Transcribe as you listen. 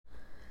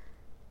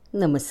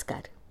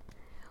नमस्कार.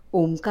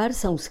 ओमकार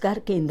संस्कार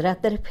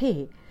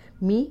केंद्रातर्फे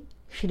मी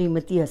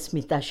श्रीमती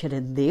अस्मिता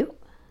शरददेव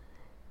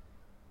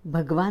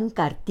भगवान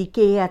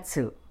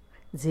कार्तिकेयाचं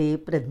जे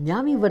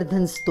प्रज्ञा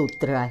विवर्धन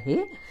स्तोत्र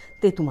आहे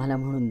ते तुम्हाला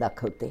म्हणून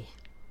दाखवते.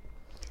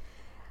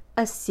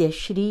 अस्य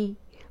श्री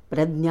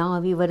प्रज्ञा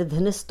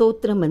विवर्धन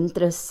स्तोत्र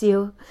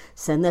मंत्रस्य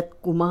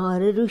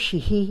सनत्कुमार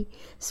ऋषिः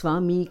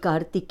स्वामी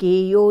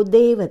कार्तिकेयो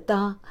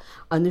देवता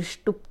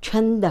अनुष्टुप्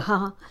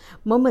छन्दः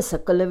मम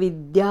सकल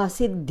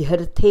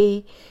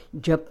विद्यासिद्ध्यर्थे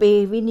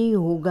जपे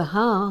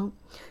विनियोगः.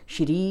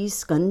 श्री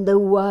स्कंद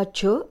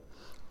उवाच.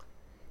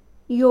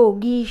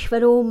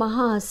 योगीश्वरो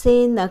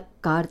महासेनः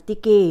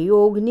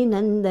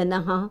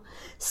कार्तिकेयोऽग्निनन्दनः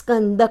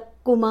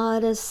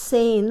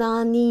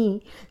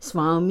स्कन्दकुमारस्सेनानी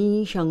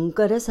स्वामी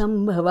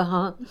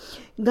शङ्करसम्भवः.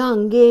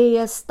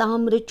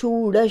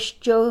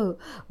 गाङ्गेयस्ताम्रचूडश्च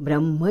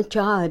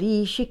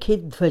ब्रह्मचारी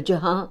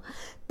शिखिध्वजः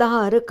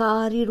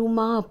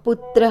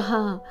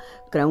तारकारिरुमापुत्रः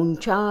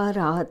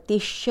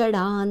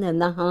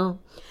क्रौञ्चारातिषडाननः.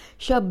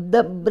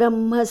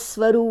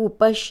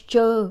 शब्दब्रह्मस्वरूपश्च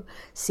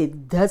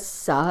सिद्धः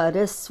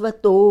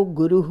सारस्वतो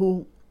गुरुः.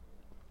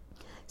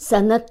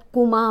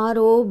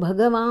 सनत्कुमारो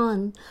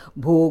भगवान्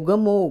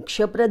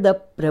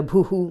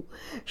भोगमोक्षप्रदप्रभुः.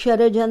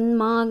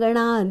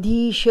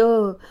 शरजन्मागणाधीश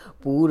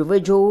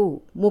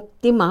पूर्वजो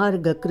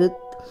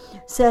मुक्तिमार्गकृत्.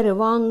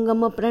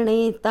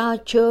 सर्वाङ्गमप्रणेता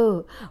च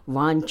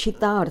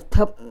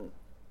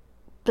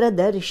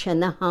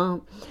वाञ्छितार्थप्रदर्शनः.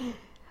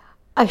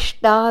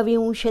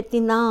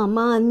 28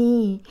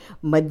 नामानि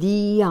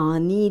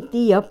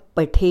मदीयानीति यः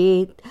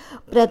पठेत्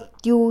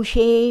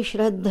प्रत्यूषे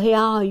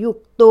श्रद्धया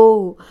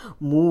युक्तो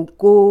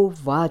मूको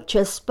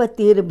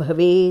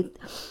वाचस्पतिर्भवेत्.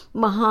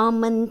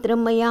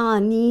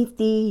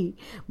 महामन्त्रमयानीति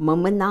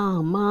मम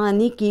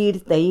नामानि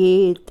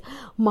कीर्तयेत्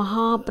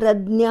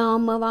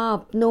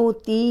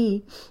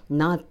महाप्रज्ञामवाप्नोति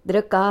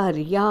नात्र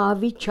कार्या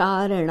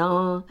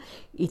विचारणा.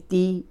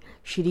 इति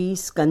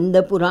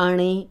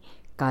श्रीस्कन्दपुराणे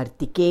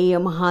कार्तिकेय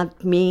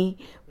महात्म्ये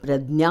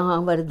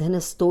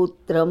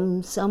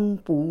प्रज्ञावर्धनस्तोत्रं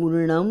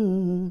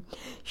सम्पूर्णं.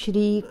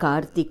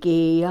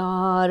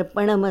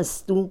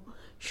 श्रीकार्तिकेयार्पणमस्तु.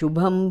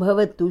 शुभं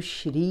भवतु.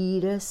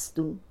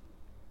 श्रीरस्तु.